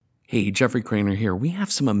Hey, Jeffrey Craner here. We have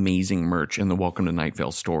some amazing merch in the Welcome to Night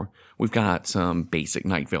Vale store. We've got some basic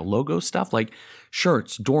Night Vale logo stuff like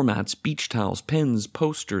shirts, doormats, beach towels, pins,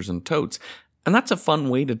 posters, and totes. And that's a fun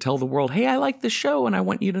way to tell the world, hey, I like this show and I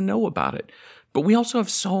want you to know about it. But we also have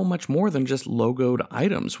so much more than just logoed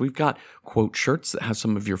items. We've got quote shirts that have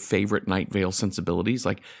some of your favorite Night Vale sensibilities,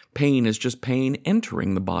 like pain is just pain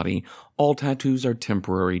entering the body, all tattoos are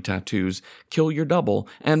temporary tattoos, kill your double,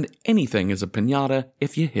 and anything is a piñata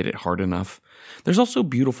if you hit it hard enough. There's also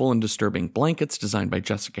beautiful and disturbing blankets designed by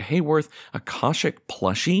Jessica Hayworth, Akashic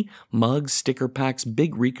plushie, mugs, sticker packs,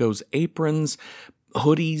 Big Rico's aprons,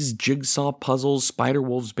 hoodies, jigsaw puzzles,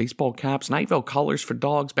 Spider-Wolves baseball caps, Night Vale collars for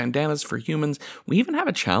dogs, bandanas for humans. We even have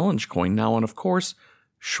a challenge coin now, and of course,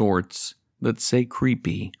 shorts that say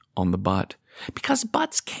creepy on the butt. Because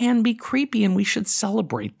butts can be creepy, and we should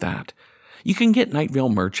celebrate that. You can get Night Vale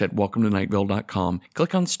merch at welcometonightvale.com.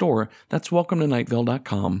 Click on store. That's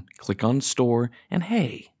welcometonightvale.com. Click on store, and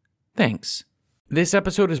hey, thanks. This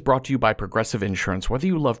episode is brought to you by Progressive Insurance. Whether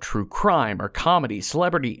you love true crime or comedy,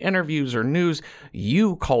 celebrity interviews or news,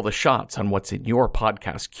 you call the shots on what's in your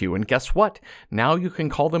podcast queue. And guess what? Now you can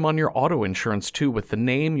call them on your auto insurance too with the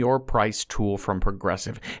Name Your Price tool from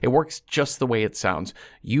Progressive. It works just the way it sounds.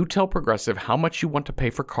 You tell Progressive how much you want to pay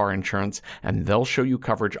for car insurance, and they'll show you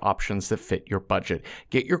coverage options that fit your budget.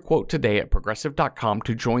 Get your quote today at Progressive.com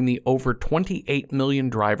to join the over 28 million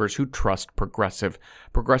drivers who trust Progressive.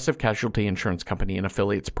 Progressive Casualty Insurance Company and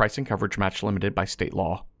affiliates. Price and coverage match limited by state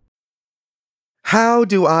law. How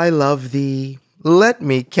do I love thee? Let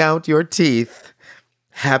me count your teeth.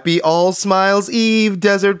 Happy All Smiles Eve,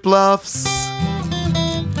 Desert Bluffs.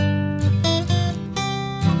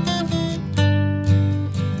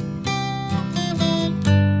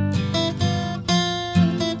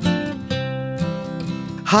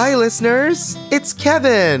 Hi, listeners. It's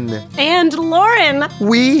Kevin. And Lauren.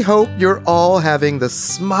 We hope you're all having the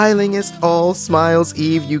smilingest All Smiles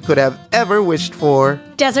Eve you could have ever wished for.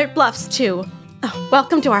 Desert Bluffs, too. Oh,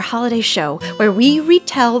 welcome to our holiday show, where we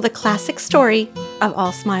retell the classic story of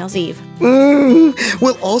All Smiles Eve.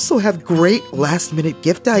 We'll also have great last-minute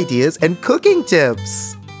gift ideas and cooking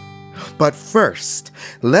tips. But first,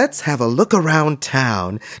 let's have a look around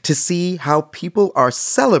town to see how people are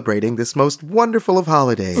celebrating this most wonderful of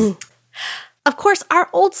holidays. Of course, our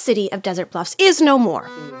old city of Desert Bluffs is no more.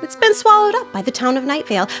 It's been swallowed up by the town of Night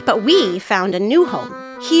Vale, but we found a new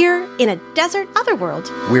home here in a desert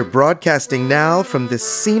otherworld. We're broadcasting now from this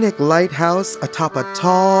scenic lighthouse atop a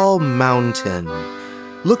tall mountain,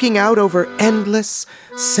 looking out over endless,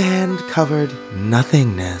 sand-covered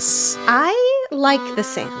nothingness. I like the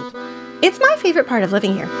sand. It's my favorite part of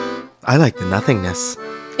living here. I like the nothingness.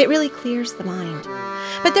 It really clears the mind.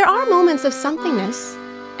 But there are moments of somethingness,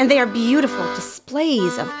 and they are beautiful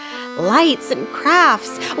displays of lights and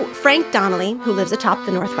crafts. Frank Donnelly, who lives atop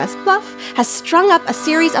the Northwest Bluff, has strung up a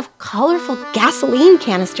series of colorful gasoline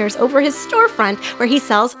canisters over his storefront where he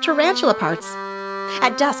sells tarantula parts.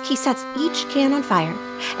 At dusk, he sets each can on fire,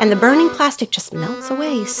 and the burning plastic just melts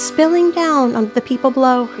away, spilling down on the people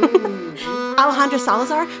below. Alejandra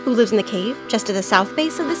Salazar, who lives in the cave just to the south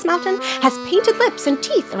base of this mountain, has painted lips and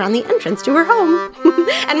teeth around the entrance to her home.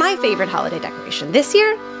 And my favorite holiday decoration this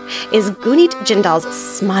year is Gunit Jindal's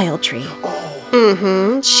smile tree.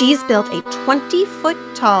 She's built a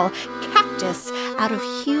 20-foot tall cactus out of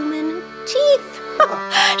human teeth.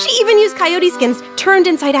 She even used coyote skins turned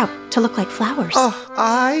inside out to look like flowers. Oh,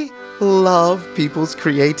 I love people's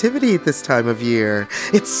creativity at this time of year.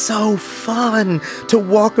 It's so fun to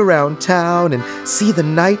walk around town and see the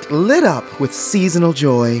night lit up with seasonal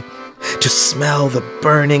joy, to smell the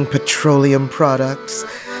burning petroleum products,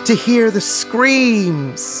 to hear the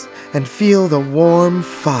screams, and feel the warm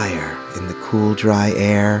fire in the cool, dry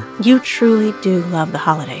air. You truly do love the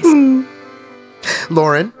holidays.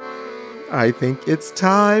 Lauren, I think it's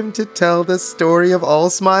time to tell the story of All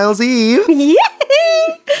Smiles Eve. Yay!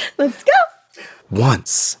 Let's go.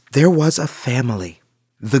 Once there was a family,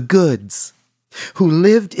 the Goods, who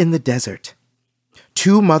lived in the desert.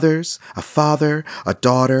 2 mothers, a father, a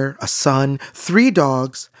daughter, a son, 3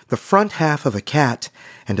 dogs, the front half of a cat,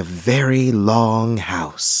 and a very long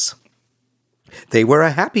house. They were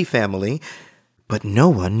a happy family, but no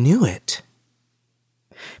one knew it.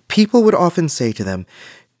 People would often say to them,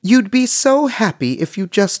 "You'd be so happy if you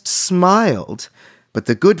just smiled." But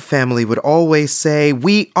the Good family would always say,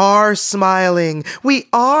 "We are smiling. We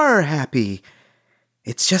are happy."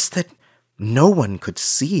 It's just that no one could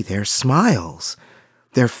see their smiles.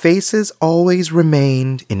 Their faces always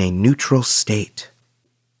remained in a neutral state.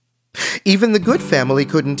 Even the Good family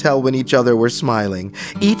couldn't tell when each other were smiling.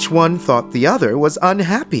 Each one thought the other was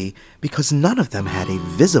unhappy because none of them had a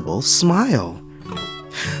visible smile.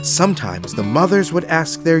 Sometimes the mothers would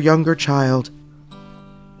ask their younger child,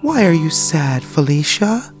 "Why are you sad,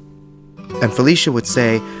 Felicia?" And Felicia would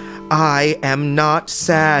say, "I am not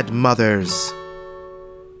sad, mothers."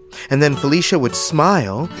 And then Felicia would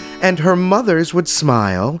smile, and her mothers would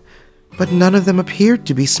smile, but none of them appeared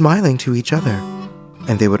to be smiling to each other,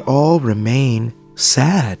 and they would all remain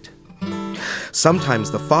sad.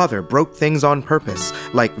 Sometimes the father broke things on purpose,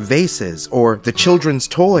 like vases, or the children's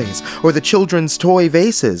toys, or the children's toy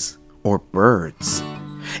vases, or birds.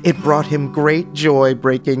 It brought him great joy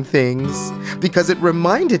breaking things, because it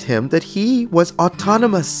reminded him that he was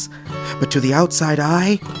autonomous. But to the outside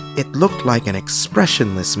eye, it looked like an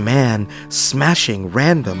expressionless man smashing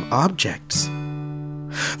random objects.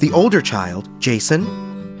 The older child, Jason,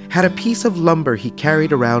 had a piece of lumber he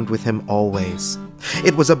carried around with him always.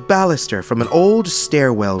 It was a baluster from an old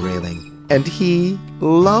stairwell railing, and he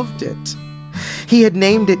loved it. He had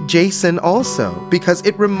named it Jason also because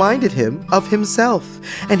it reminded him of himself,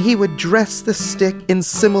 and he would dress the stick in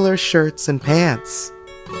similar shirts and pants.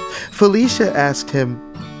 Felicia asked him,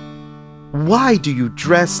 "Why do you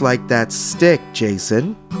dress like that stick,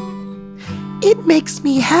 Jason?" "It makes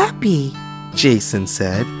me happy," Jason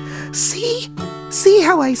said. See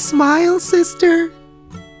how I smile, sister?"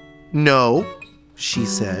 "No," she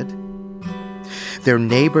said. Their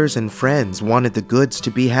neighbors and friends wanted the Goods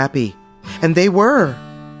to be happy, and they were,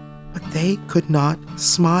 but they could not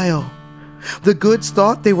smile. The Goods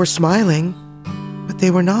thought they were smiling, but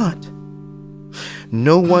they were not.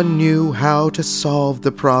 No one knew how to solve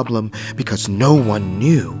the problem because no one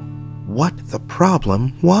knew what the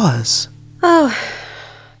problem was. Oh,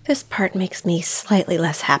 this part makes me slightly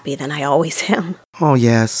less happy than I always am. Oh,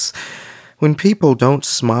 yes. When people don't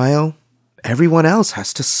smile, everyone else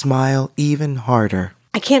has to smile even harder.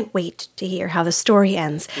 I can't wait to hear how the story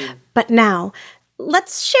ends. But now,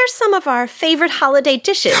 let's share some of our favorite holiday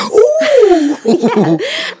dishes. Yeah.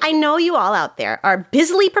 I know you all out there are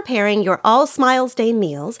busily preparing your All Smiles Day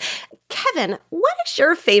meals. Kevin, what is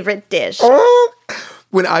your favorite dish?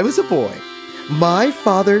 When I was a boy, my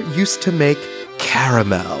father used to make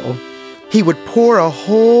caramel. He would pour a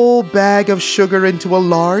whole bag of sugar into a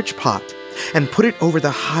large pot and put it over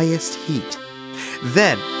the highest heat.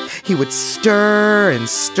 Then he would stir and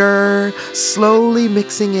stir, slowly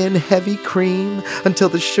mixing in heavy cream until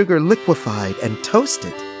the sugar liquefied and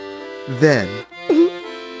toasted. Then,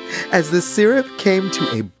 as the syrup came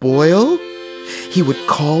to a boil, he would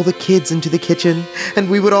call the kids into the kitchen, and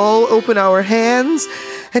we would all open our hands,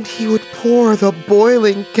 and he would pour the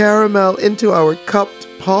boiling caramel into our cupped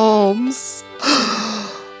palms.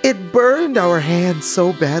 It burned our hands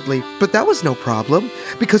so badly, but that was no problem,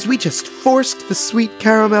 because we just forced the sweet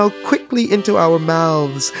caramel quickly into our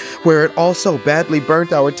mouths, where it also badly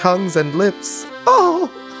burnt our tongues and lips. Oh,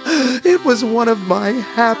 it was one of my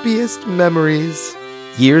happiest memories.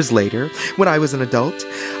 Years later, when I was an adult,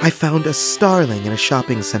 I found a starling in a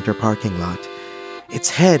shopping center parking lot. Its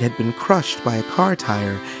head had been crushed by a car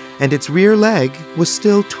tire, and its rear leg was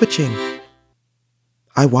still twitching.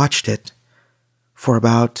 I watched it for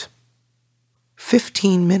about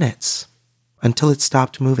 15 minutes until it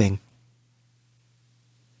stopped moving.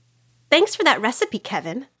 Thanks for that recipe,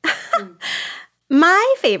 Kevin.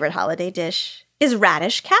 My favorite holiday dish is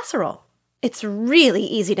radish casserole. It's really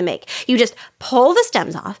easy to make. You just pull the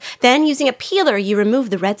stems off, then using a peeler you remove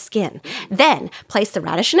the red skin. Then place the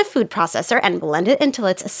radish in a food processor and blend it until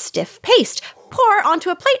it's a stiff paste. Pour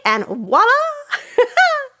onto a plate and voila!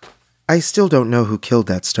 I still don't know who killed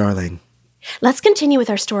that starling. Let's continue with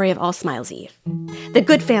our story of All Smiles Eve. The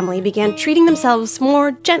Good family began treating themselves more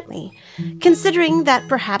gently, considering that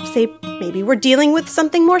perhaps they maybe were dealing with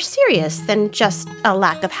something more serious than just a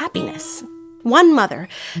lack of happiness. One mother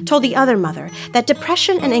told the other mother that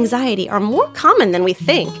depression and anxiety are more common than we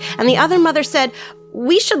think, and the other mother said,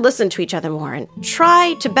 we should listen to each other more and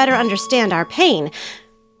try to better understand our pain.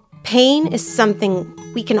 Pain is something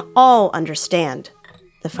we can all understand,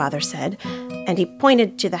 the father said, and he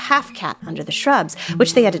pointed to the half-cat under the shrubs,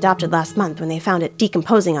 which they had adopted last month when they found it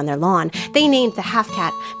decomposing on their lawn. They named the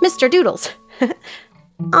half-cat Mr. Doodles.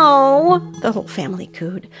 Oh, the whole family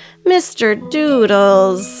cooed. Mr.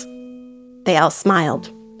 Doodles. They all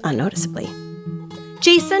smiled, unnoticeably.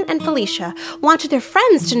 Jason and Felicia wanted their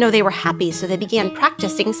friends to know they were happy, so they began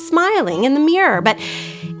practicing smiling in the mirror, but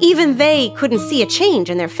even they couldn't see a change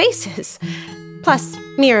in their faces. Plus,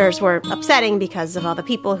 mirrors were upsetting because of all the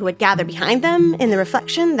people who had gathered behind them in the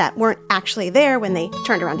reflection that weren't actually there when they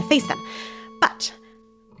turned around to face them. But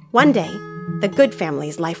one day, the Good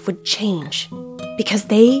family's life would change because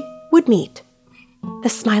they would meet the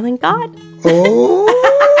smiling God. Oh,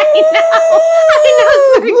 I know.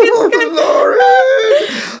 Lauren!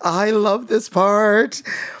 I love this part.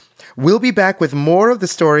 We'll be back with more of the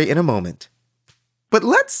story in a moment. But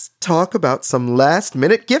let's talk about some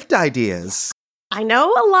last-minute gift ideas. I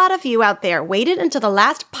know a lot of you out there waited until the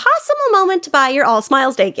last possible moment to buy your All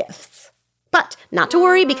Smiles Day gifts. But not to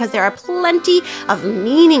worry, because there are plenty of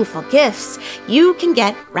meaningful gifts you can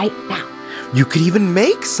get right now. You could even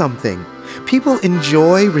make something. People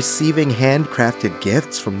enjoy receiving handcrafted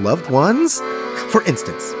gifts from loved ones. For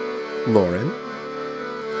instance, Lauren,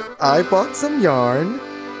 I bought some yarn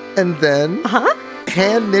and then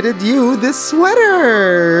hand-knitted you this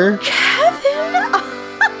sweater. Kevin!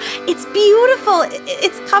 It's beautiful.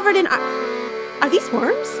 It's covered in... Are these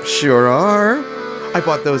worms? Sure are. I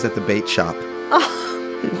bought those at the bait shop.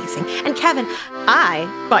 Oh, amazing. And Kevin, I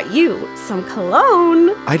bought you some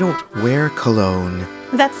cologne. I don't wear cologne.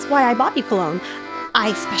 That's why I bought you cologne.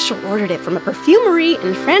 I special ordered it from a perfumery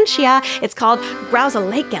in Francia. It's called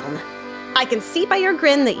Grauselegen. I can see by your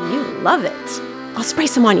grin that you love it. I'll spray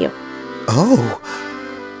some on you. Oh,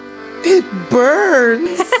 it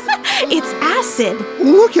burns. It's acid.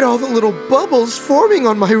 Look at all the little bubbles forming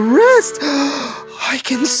on my wrist. I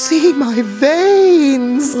can see my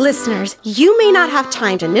veins. Listeners, you may not have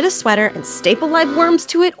time to knit a sweater and staple live worms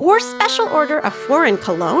to it or special order a foreign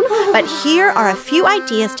cologne, but here are a few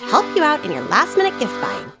ideas to help you out in your last-minute gift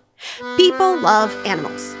buying. People love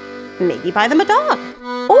animals. Maybe buy them a dog.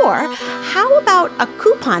 Or how about a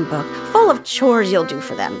coupon book full of chores you'll do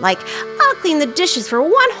for them, like I'll clean the dishes for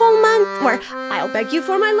 1 whole month, or I'll beg you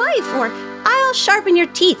for my life, or I'll sharpen your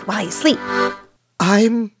teeth while you sleep.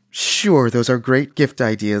 I'm sure those are great gift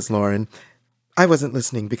ideas, Lauren. I wasn't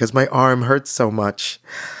listening because my arm hurts so much.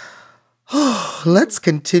 Let's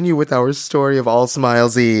continue with our story of All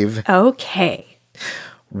Smiles Eve. Okay.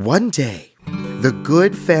 One day, the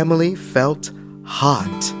Good family felt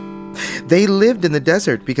hot. They lived in the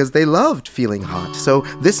desert because they loved feeling hot, so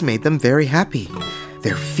this made them very happy.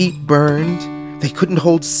 Their feet burned. They couldn't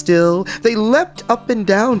hold still. They leapt up and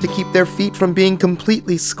down to keep their feet from being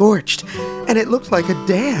completely scorched, and it looked like a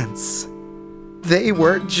dance. They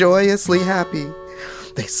were joyously happy.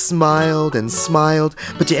 They smiled and smiled,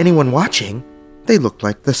 but to anyone watching, they looked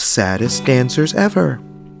like the saddest dancers ever.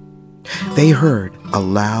 They heard a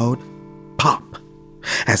loud pop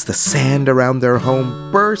as the sand around their home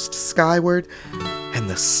burst skyward and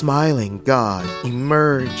the smiling God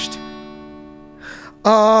emerged.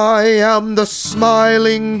 "I am the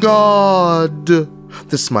smiling God,"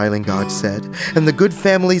 the smiling God said, and the Good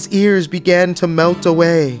family's ears began to melt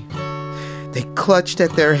away. They clutched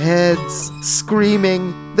at their heads,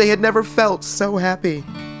 screaming. They had never felt so happy.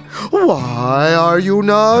 "Why are you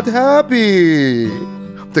not happy?"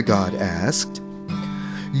 the God asked.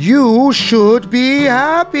 "You should be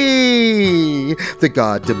happy," the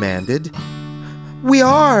God demanded. "We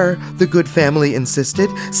are," the Good family insisted.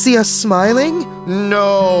 "See us smiling?"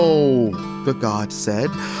 "No," the God said,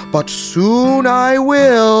 "but soon I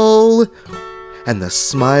will." And the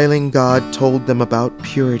smiling God told them about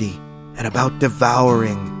purity and about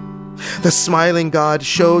devouring. The smiling God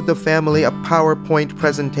showed the family a PowerPoint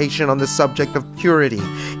presentation on the subject of purity,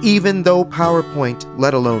 even though PowerPoint,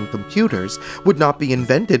 let alone computers, would not be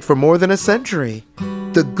invented for more than a century.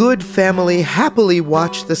 The Good family happily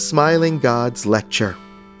watched the smiling God's lecture.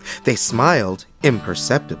 They smiled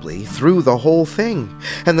imperceptibly through the whole thing,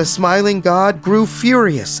 and the smiling God grew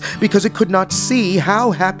furious because it could not see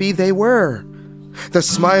how happy they were. The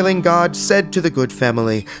smiling God said to the Good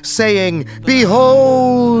family, saying,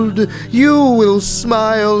 "Behold, you will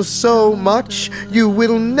smile so much you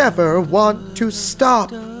will never want to stop."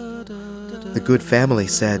 The Good family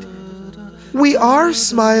said, "We are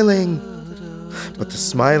smiling." But the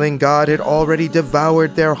smiling God had already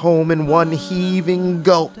devoured their home in one heaving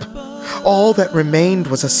gulp. All that remained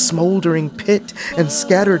was a smoldering pit and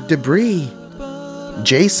scattered debris.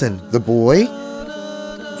 Jason, the boy,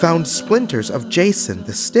 found splinters of Jason,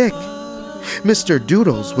 the stick. Mr.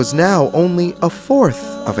 Doodles was now only a fourth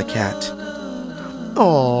of a cat.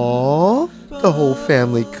 "Aww," the whole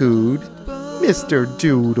family cooed. "Mr.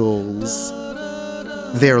 Doodles."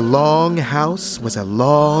 Their long house was a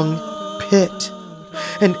long pit,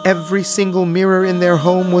 and every single mirror in their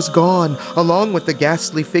home was gone, along with the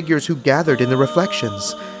ghastly figures who gathered in the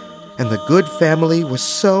reflections. And the Good family was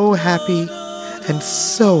so happy and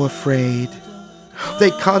so afraid.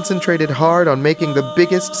 They concentrated hard on making the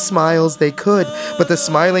biggest smiles they could, but the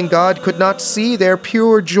smiling God could not see their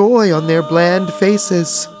pure joy on their bland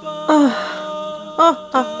faces.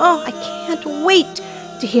 I can't wait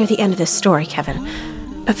to hear the end of this story, Kevin.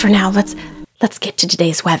 But for now, let's get to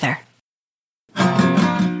today's weather.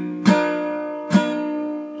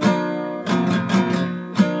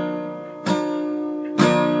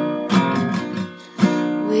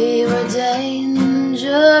 We were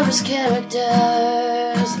dangerous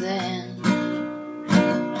characters then.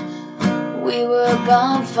 We were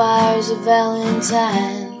bonfires of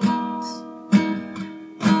Valentines.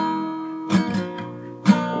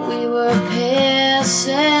 We were piss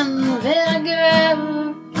and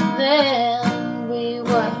vinegar then. We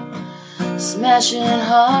were smashing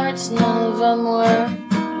hearts, none of them were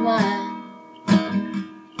mine.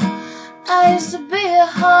 I used to be a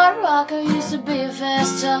hard rocker, used to be a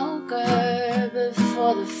fast talker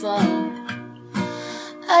before the fall.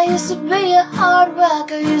 I used to be a hard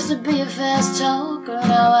rocker, used to be a fast talker,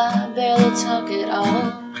 now I barely talk at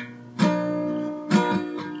all.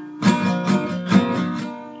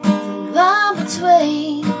 The line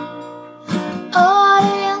between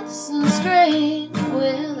audience and screen,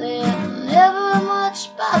 well, it never much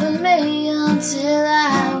bothered me until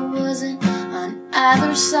I wasn't on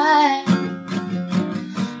either side.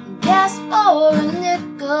 Gas for a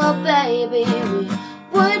nickel, baby, we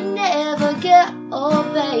would never get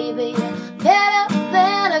old, baby. Better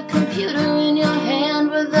than a computer in your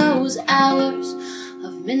hand were those hours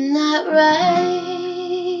of midnight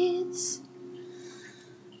rides.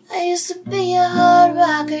 I used to be a hard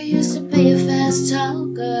rocker, used to be a fast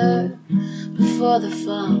talker before the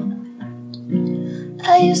fall.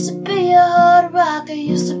 I used to be a hard rocker,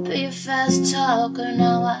 used to be a fast talker,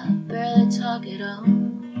 now I barely talk at all.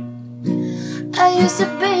 I used to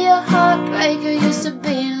be a heartbreaker, used to be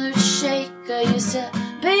a loose shaker, used to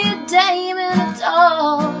be a dame and a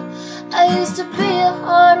doll. I used to be a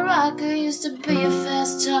hard rocker, used to be a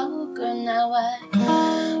fast talker, now I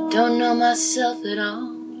don't know myself at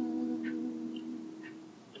all.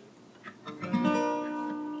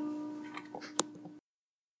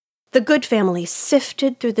 The Good family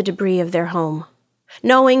sifted through the debris of their home,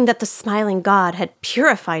 knowing that the smiling God had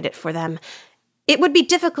purified it for them. It would be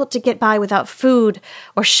difficult to get by without food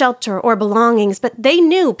or shelter or belongings, but they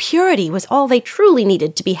knew purity was all they truly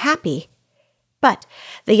needed to be happy. But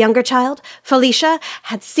the younger child, Felicia,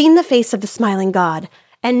 had seen the face of the smiling God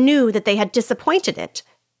and knew that they had disappointed it.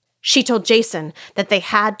 She told Jason that they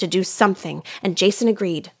had to do something, and Jason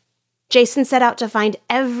agreed. Jason set out to find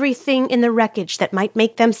everything in the wreckage that might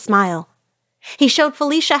make them smile. He showed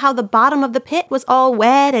Felicia how the bottom of the pit was all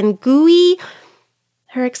wet and gooey.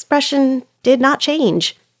 Her expression did not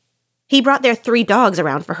change. He brought their 3 dogs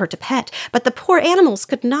around for her to pet, but the poor animals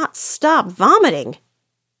could not stop vomiting.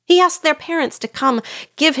 He asked their parents to come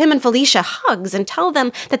give him and Felicia hugs and tell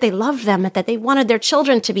them that they loved them and that they wanted their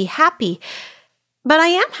children to be happy. "But I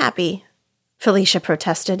am happy," Felicia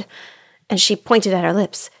protested, and she pointed at her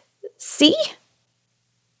lips. "See?"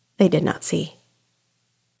 They did not see.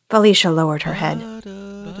 Felicia lowered her head.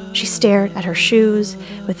 She stared at her shoes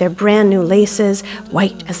with their brand new laces,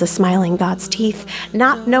 white as the smiling God's teeth,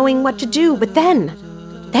 not knowing what to do. But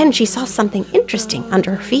then she saw something interesting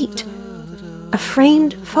under her feet. A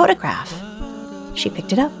framed photograph. She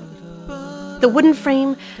picked it up. The wooden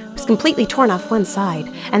frame was completely torn off one side,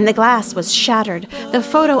 and the glass was shattered. The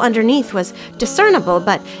photo underneath was discernible,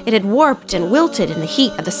 but it had warped and wilted in the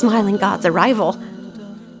heat of the smiling God's arrival.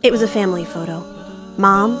 It was a family photo.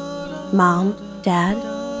 Mom, Dad,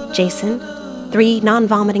 Jason, 3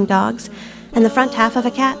 non-vomiting dogs, and the front half of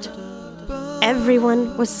a cat.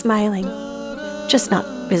 Everyone was smiling, just not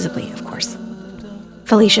visibly, of course.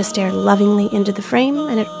 Felicia stared lovingly into the frame,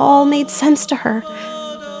 and it all made sense to her.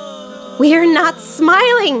 "We're not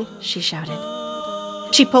smiling!" she shouted.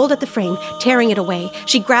 She pulled at the frame, tearing it away.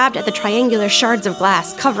 She grabbed at the triangular shards of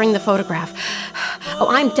glass covering the photograph. "Oh,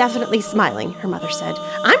 I'm definitely smiling," her mother said.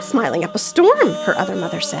 "I'm smiling up a storm," her other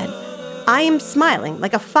mother said. "I am smiling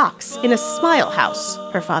like a fox in a smile house,"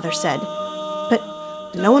 her father said. But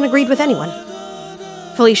no one agreed with anyone.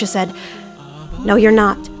 Felicia said, "No, you're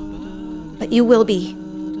not. But you will be."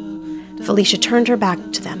 Felicia turned her back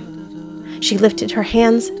to them. She lifted her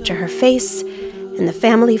hands to her face, and the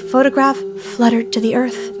family photograph fluttered to the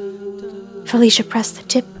earth. Felicia pressed the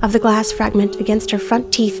tip of the glass fragment against her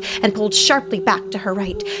front teeth and pulled sharply back to her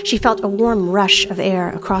right. She felt a warm rush of air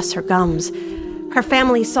across her gums. Her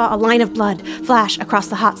family saw a line of blood flash across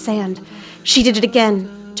the hot sand. She did it again,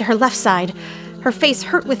 to her left side. Her face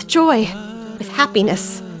hurt with joy, with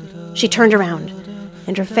happiness. She turned around,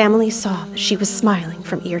 and her family saw that she was smiling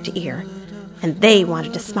from ear to ear, and they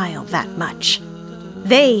wanted to smile that much.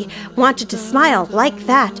 They wanted to smile like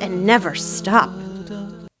that and never stop.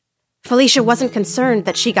 Felicia wasn't concerned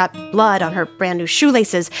that she got blood on her brand new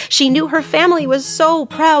shoelaces. She knew her family was so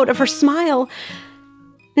proud of her smile.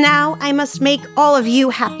 "Now I must make all of you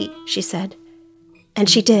happy," she said. And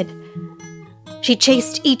she did. She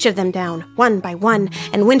chased each of them down, one by one,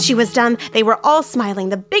 and when she was done, they were all smiling,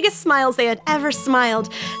 the biggest smiles they had ever smiled.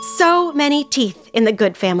 So many teeth in the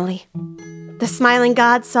Good family. The smiling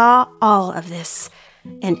God saw all of this,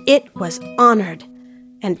 and it was honored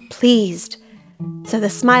and pleased. So the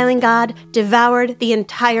smiling God devoured the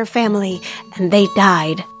entire family, and they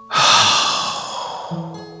died.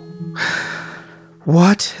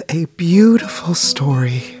 What a beautiful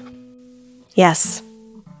story. Yes.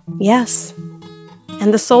 Yes.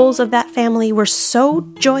 And the souls of that family were so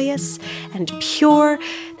joyous and pure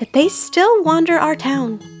that they still wander our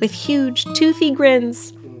town with huge, toothy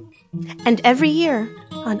grins. And every year,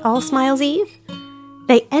 on All Smiles Eve,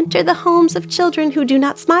 they enter the homes of children who do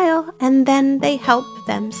not smile, and then they help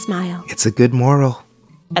them smile. It's a good moral.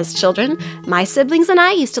 As children, my siblings and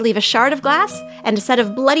I used to leave a shard of glass and a set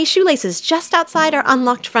of bloody shoelaces just outside our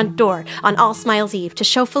unlocked front door on All Smiles Eve to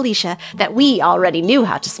show Felicia that we already knew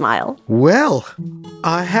how to smile. Well,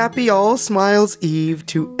 a happy All Smiles Eve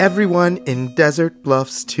to everyone in Desert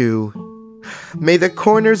Bluffs too. May the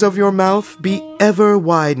corners of your mouth be ever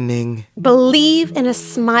widening. Believe in a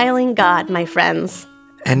smiling God, my friends.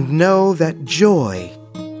 And know that joy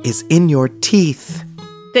is in your teeth.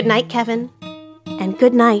 Good night, Kevin. And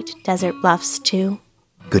good night, Desert Bluffs too.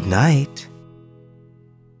 Good night.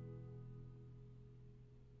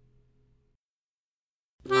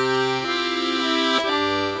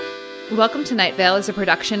 Welcome to Night Vale is a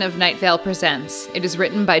production of Night Vale Presents. It is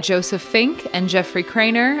written by Joseph Fink and Jeffrey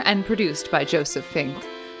Craner and produced by Joseph Fink.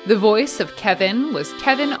 The voice of Kevin was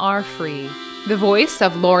Kevin R. Free. The voice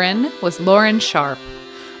of Lauren was Lauren Sharp.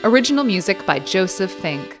 Original music by Joseph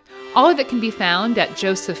Fink. All of it can be found at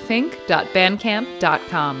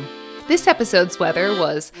joseph.fink.bandcamp.com. This episode's weather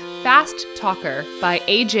was Fast Talker by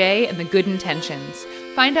AJ and the Good Intentions.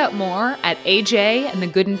 Find out more at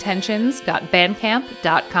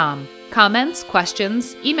ajandthegoodintentions.bandcamp.com. Comments,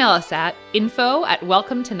 questions, email us at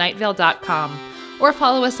info@welcometonightvale.com or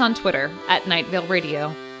follow us on Twitter at Night Vale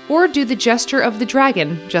Radio, or do the gesture of the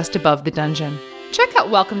dragon just above the dungeon. Check out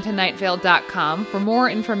welcometonightvale.com for more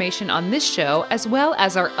information on this show, as well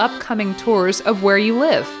as our upcoming tours of where you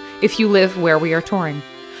live, if you live where we are touring.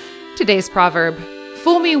 Today's proverb: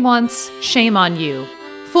 fool me once, shame on you.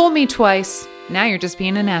 Fool me twice, now you're just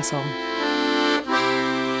being an asshole.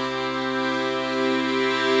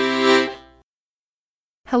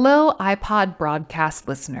 Hello, iPod broadcast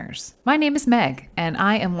listeners. My name is Meg, and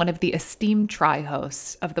I am one of the esteemed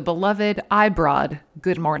tri-hosts of the beloved iBroad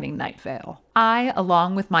Good Morning Night Vale. I,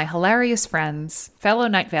 along with my hilarious friends, fellow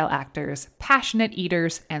Night Vale actors, passionate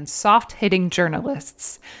eaters, and soft-hitting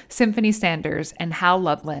journalists, Symphony Sanders and Hal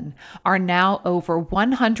Lublin, are now over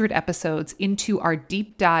 100 episodes into our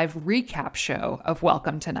deep dive recap show of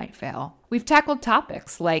Welcome to Night Vale. We've tackled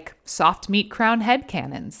topics like soft meat crown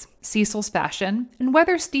headcanons, Cecil's fashion, and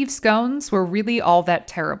whether Steve scones were really all that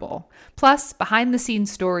terrible, plus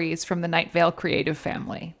behind-the-scenes stories from the Night Vale creative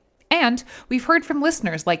family. And we've heard from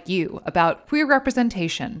listeners like you about queer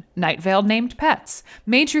representation, Night Vale named pets,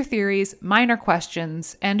 major theories, minor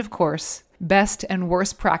questions, and of course, best and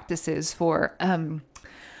worst practices for,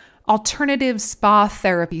 alternative spa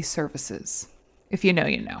therapy services. If you know,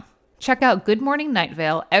 you know. Check out Good Morning Night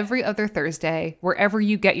Vale every other Thursday, wherever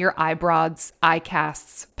you get your iBroads,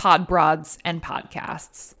 iCasts, Podbroads, and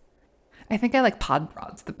podcasts. I think I like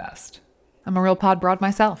Podbroads the best. I'm a real Podbroad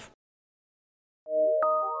myself.